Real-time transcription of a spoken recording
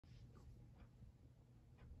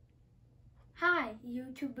Hi,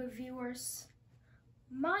 YouTube viewers.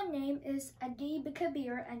 My name is Adib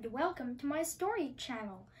Kabir and welcome to my story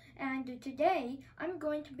channel. And today I'm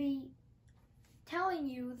going to be telling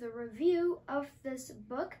you the review of this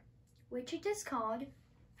book, which it is called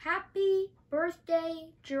Happy Birthday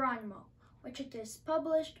Geronimo, which it is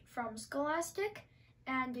published from Scholastic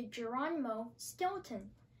and Geronimo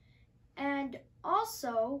Stilton. And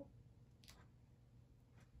also,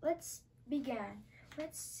 let's begin.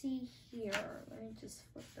 Let's see here. Let me just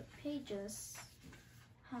flip the pages.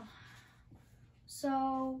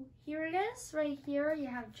 So here it is, right here. You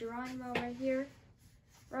have Geronimo right here,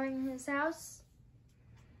 right in his house.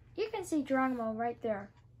 You can see Geronimo right there.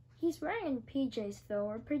 He's wearing PJs though,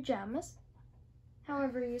 or pajamas,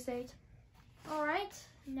 however you say it. All right,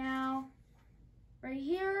 now right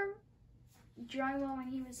here, Geronimo when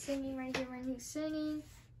he was singing, right here when he's singing,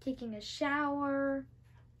 taking a shower,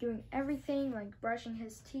 doing everything like brushing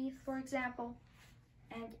his teeth, for example,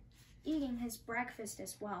 and eating his breakfast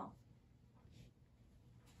as well.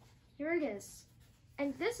 Here it is.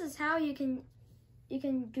 And this is how you can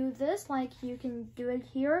do this, like you can do it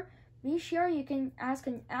here. Be sure you can ask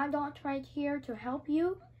an adult right here to help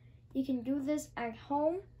you. You can do this at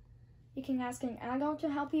home. You can ask an adult to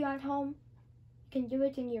help you at home. You can do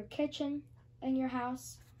it in your kitchen, in your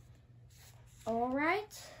house. All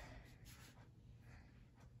right.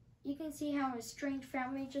 You can see how a strange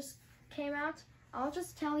family just came out. I'll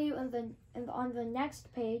just tell you on the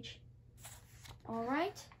next page. All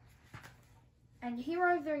right. And here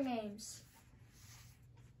are their names.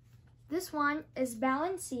 This one is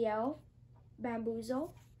Balancio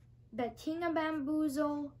Bamboozle, Bettina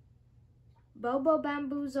Bamboozle, Bobo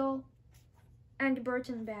Bamboozle, and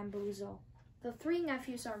Burton Bamboozle. The three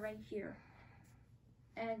nephews are right here.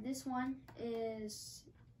 And this one is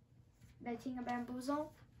Bettina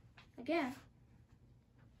Bamboozle. Again.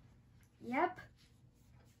 Yep.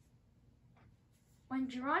 When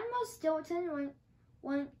Geronimo Stilton,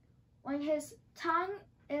 when his tongue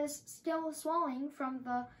is still swelling from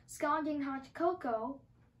the scalding hot cocoa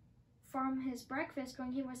from his breakfast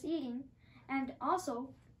when he was eating, and also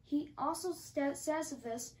he also says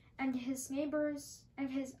this, and his neighbors and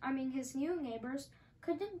his new neighbors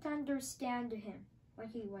couldn't understand him what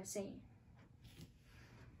he was saying.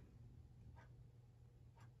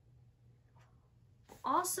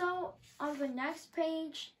 Also, on the next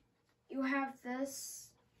page, you have this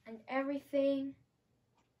and everything.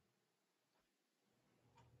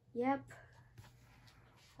 Yep.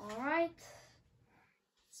 Alright.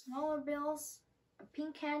 Smaller bills. A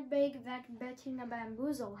pink handbag that Bettina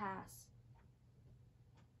Bamboozle has.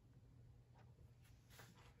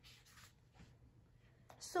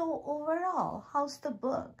 So overall, how's the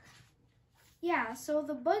book? Yeah, so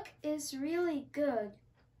the book is really good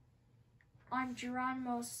on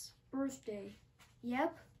Geronimo's birthday.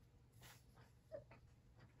 Yep.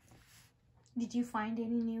 Did you find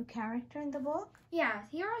any new character in the book? Yeah,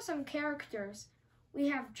 here are some characters. We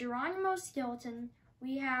have Geronimo Stilton.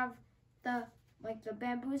 We have the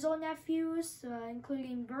Bamboozle nephews,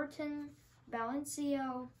 including Burton,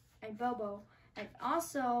 Balancio, and Bobo, and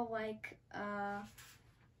also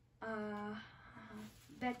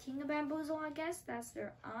Bettina Bamboozle. I guess that's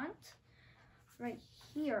their aunt. Right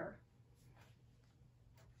here.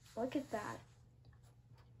 Look at that.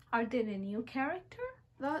 Are there a new character?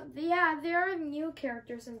 Yeah, there are new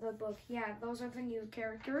characters in the book. Yeah, those are the new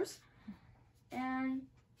characters. And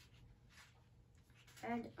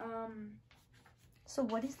So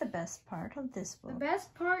what is the best part of this book? The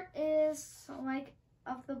best part is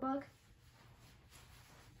of the book,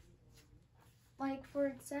 for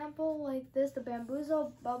example, this, the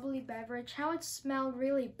Bamboozle bubbly beverage, how it smelled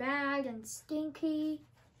really bad and stinky.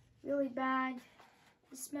 Really bad.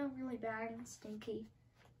 It smelled really bad and stinky.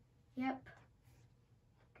 Yep.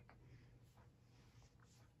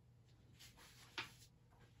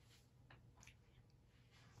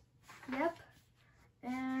 Yep.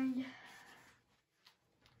 And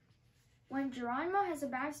when Geronimo has a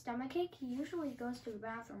bad stomachache, he usually goes to the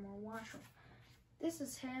bathroom or washroom. This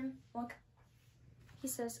is him. Look. He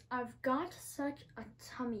says, "I've got such a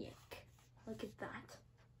tummy ache." Look at that.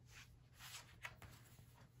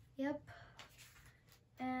 Yep.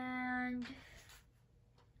 And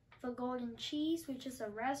the Golden Cheese, which is a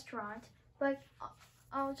restaurant, but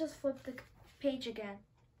I'll just flip the page again.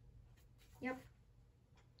 Yep.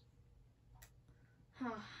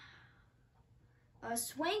 A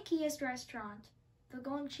swankiest restaurant. The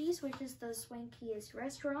Golden Cheese, which is the swankiest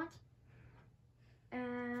restaurant.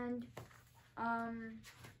 And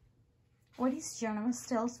what is Geronimo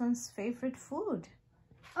Stilton's favorite food?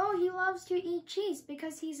 Oh, he loves to eat cheese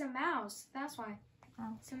because he's a mouse. That's why.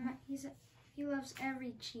 Oh. So He loves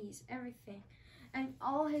every cheese, everything. And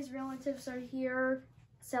all his relatives are here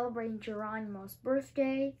celebrating Geronimo's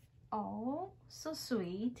birthday. Oh, so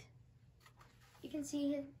sweet. You can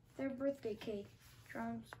see their birthday cake,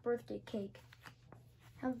 Geronimo's birthday cake.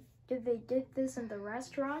 How did they did this in the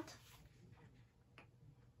restaurant?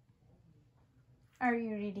 Are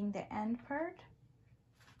you reading the end part?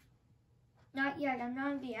 Not yet, I'm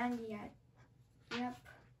not at the end yet. Yep.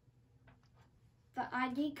 The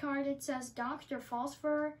ID card, it says Dr.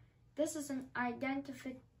 Falsfur. This is an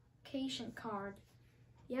identification card.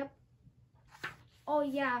 Yep. Oh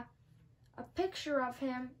yeah, a picture of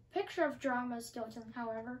him, picture of Geronimo Stilton,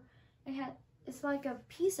 however. It's like a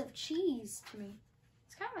piece of cheese to me.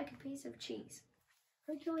 It's kind of like a piece of cheese.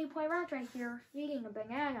 Hercule Poirot right here, eating a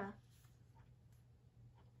banana.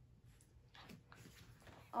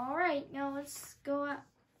 All right, now let's go at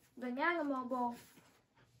Banana Mobile.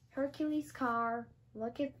 Hercules' car.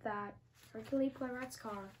 Look at that. Hercule Poirot's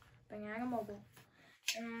car. Banana Mobile.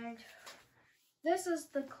 And this is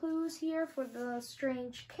the clues here for the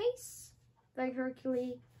strange case that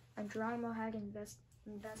Hercule and Geronimo had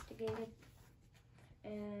investigated.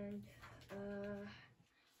 And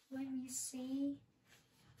let me see.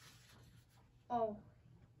 Oh.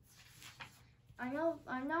 I know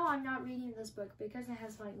I'm not reading this book because it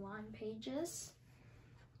has like long pages.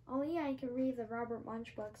 Oh yeah, I can read the Robert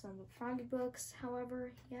Munch books and the Froggy books,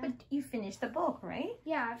 however, yeah. But you finished the book, right?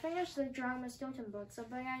 Yeah, I finished the Geronimo Stilton books,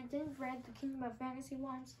 but I didn't read the Kingdom of Fantasy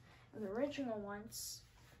ones, the original ones.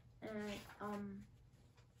 And,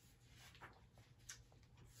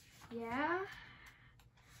 yeah.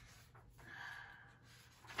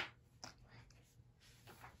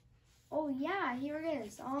 Oh yeah, here it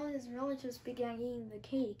is. All his relatives began eating the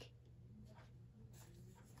cake.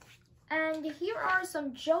 And here are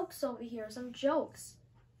some jokes over here, some jokes.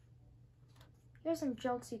 Here's some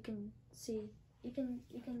jokes you can see. You can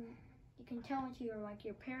tell it to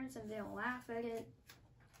your parents and they'll laugh at it.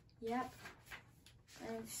 Yep.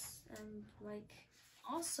 And like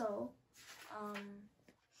also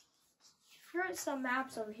here are some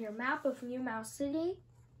maps over here. Map of New Mouse City.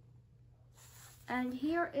 And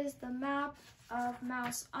here is the map of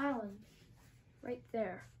Mouse Island, right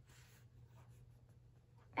there.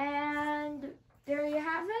 And there you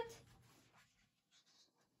have it.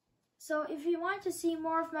 So if you want to see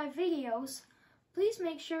more of my videos, please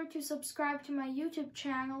make sure to subscribe to my YouTube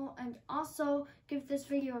channel and also give this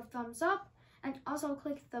video a thumbs up and also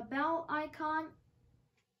click the bell icon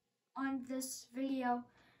on this video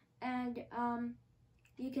and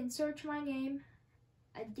you can search my name,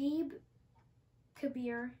 Adib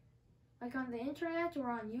Kabir, like on the internet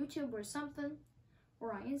or on YouTube or something,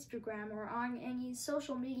 or on Instagram or on any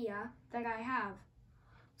social media that I have.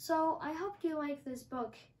 So I hope you like this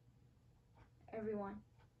book, everyone.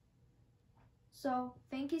 So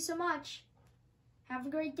thank you so much. Have a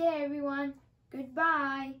great day, everyone.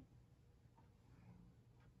 Goodbye.